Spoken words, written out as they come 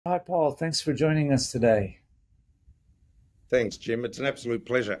Hi, Paul. Thanks for joining us today. Thanks, Jim. It's an absolute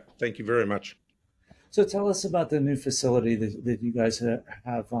pleasure. Thank you very much. So, tell us about the new facility that you guys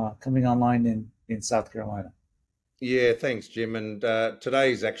have coming online in South Carolina. Yeah, thanks, Jim. And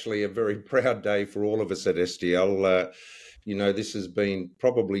today is actually a very proud day for all of us at STL. This has been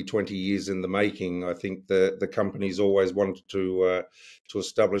probably 20 years in the making. I think the company's always wanted to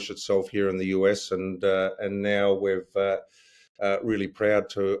establish itself here in the US, and now we've really proud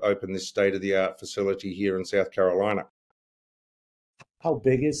to open this state-of-the-art facility here in South Carolina. How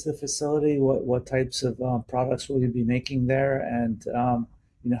big is the facility? What types of products will you be making there? And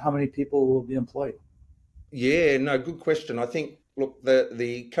how many people will be employed? Yeah, no, good question. I think, look,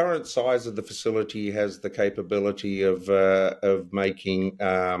 the current size of the facility has the capability of making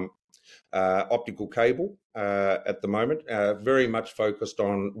optical cable at the moment, very much focused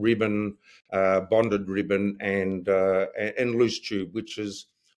on ribbon, bonded ribbon, and loose tube, which is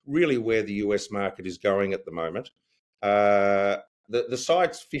really where the US market is going at the moment. Uh, the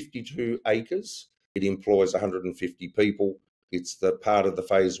site's 52 acres. It employs 150 people. It's the part of the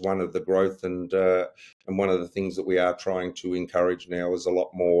phase one of the growth, and one of the things that we are trying to encourage now is a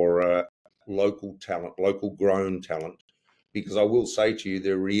lot more local talent, local grown talent, because I will say to you,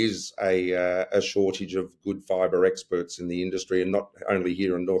 there is a shortage of good fibre experts in the industry, and not only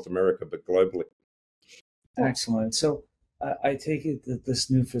here in North America, but globally. Excellent. So, I take it that this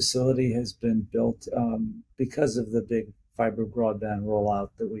new facility has been built because of the big fiber broadband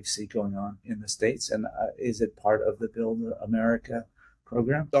rollout that we see going on in the States. And is it part of the Build America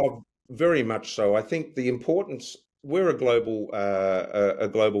program? Oh, very much so. I think the importance, we're a global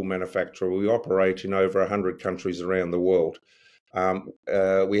manufacturer. We operate in over 100 countries around the world.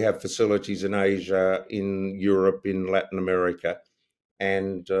 We have facilities in Asia, in Europe, in Latin America,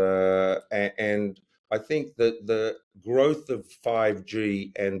 and I think that the growth of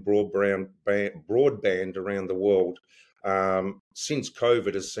 5G and broadband around the world since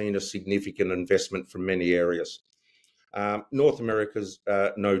COVID has seen a significant investment from many areas. North America's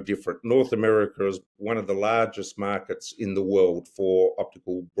no different. North America is one of the largest markets in the world for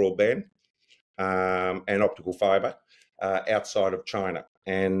optical broadband and optical fiber outside of China.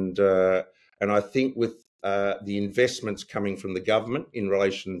 And I think with the investments coming from the government in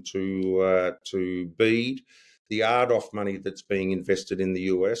relation to BEAD, the RDOF money that's being invested in the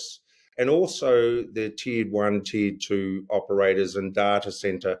US, and also the tiered one, tiered two operators and data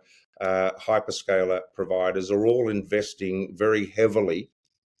center hyperscaler providers are all investing very heavily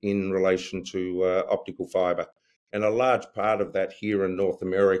in relation to optical fiber. And a large part of that here in North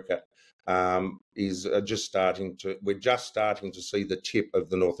America is we're just starting to see the tip of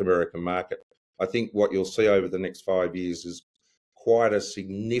the North American market. I think what you'll see over the next 5 years is quite a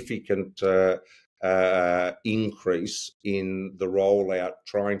significant increase in the rollout,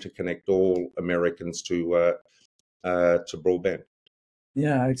 trying to connect all Americans to broadband.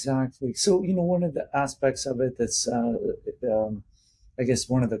 Yeah, exactly. So, one of the aspects of it that's, I guess,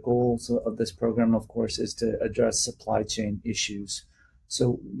 one of the goals of this program, of course, is to address supply chain issues.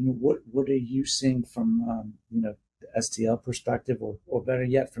 So, what are you seeing from, the STL perspective, or better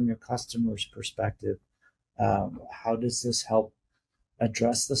yet, from your customers' perspective? How does this help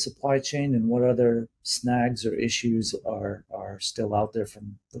address the supply chain, and what other snags or issues are still out there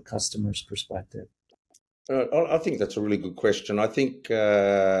from the customer's perspective? I think that's a really good question. I think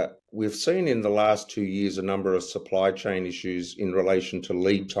we've seen in the last 2 years a number of supply chain issues in relation to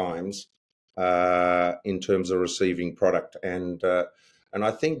lead times in terms of receiving product. And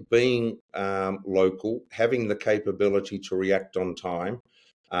I think being local, having the capability to react on time,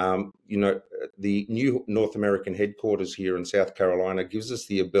 the new North American headquarters here in South Carolina gives us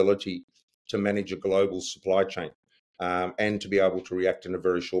the ability to manage a global supply chain and to be able to react in a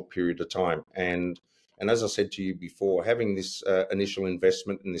very short period of time. And as I said to you before, having this initial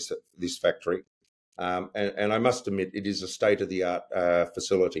investment in this factory, and I must admit, it is a state-of-the-art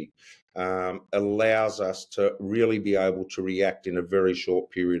facility, allows us to really be able to react in a very short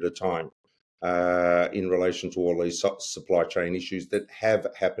period of time in relation to all these supply chain issues that have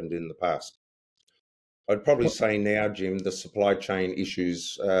happened in the past. I'd probably say now, Jim, the supply chain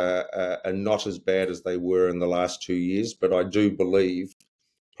issues are not as bad as they were in the last 2 years, but I do believe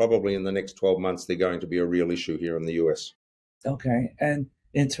probably in the next 12 months, they're going to be a real issue here in the US. Okay. And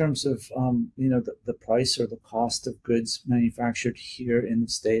in terms of the price or the cost of goods manufactured here in the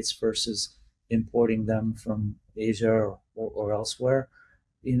States versus importing them from Asia or elsewhere,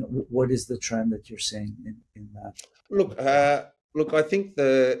 what is the trend that you're seeing in that? Look, I think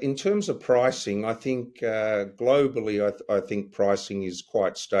in terms of pricing, I think globally, I think pricing is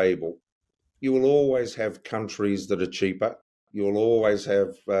quite stable. You will always have countries that are cheaper, You'll always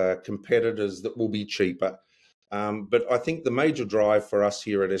have competitors that will be cheaper. But I think the major drive for us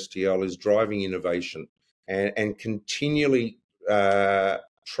here at STL is driving innovation and continually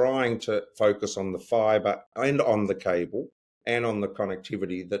trying to focus on the fibre and on the cable and on the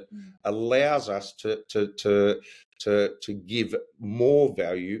connectivity that allows us to give more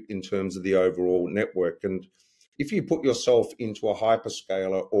value in terms of the overall network. And if you put yourself into a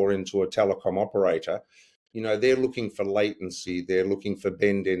hyperscaler or into a telecom operator, they're looking for latency, they're looking for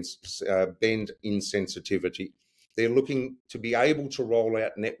bend insensitivity. They're looking to be able to roll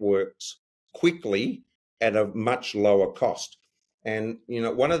out networks quickly at a much lower cost. And,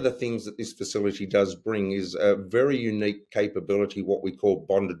 one of the things that this facility does bring is a very unique capability, what we call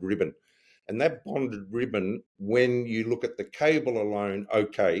bonded ribbon. And that bonded ribbon, when you look at the cable alone,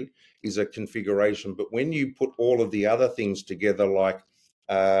 is a configuration. But when you put all of the other things together, like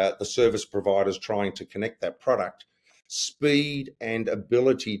the service providers trying to connect that product, speed and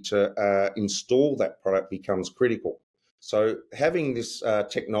ability to install that product becomes critical. So having this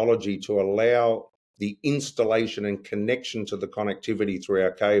technology to allow the installation and connection to the connectivity through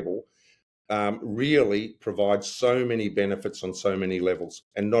our cable really provides so many benefits on so many levels,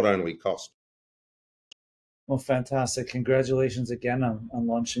 and not only cost. Well, fantastic. Congratulations again on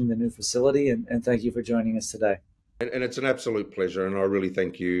launching the new facility, and thank you for joining us today. And it's an absolute pleasure, and I really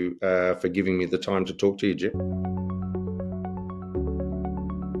thank you for giving me the time to talk to you, Jim.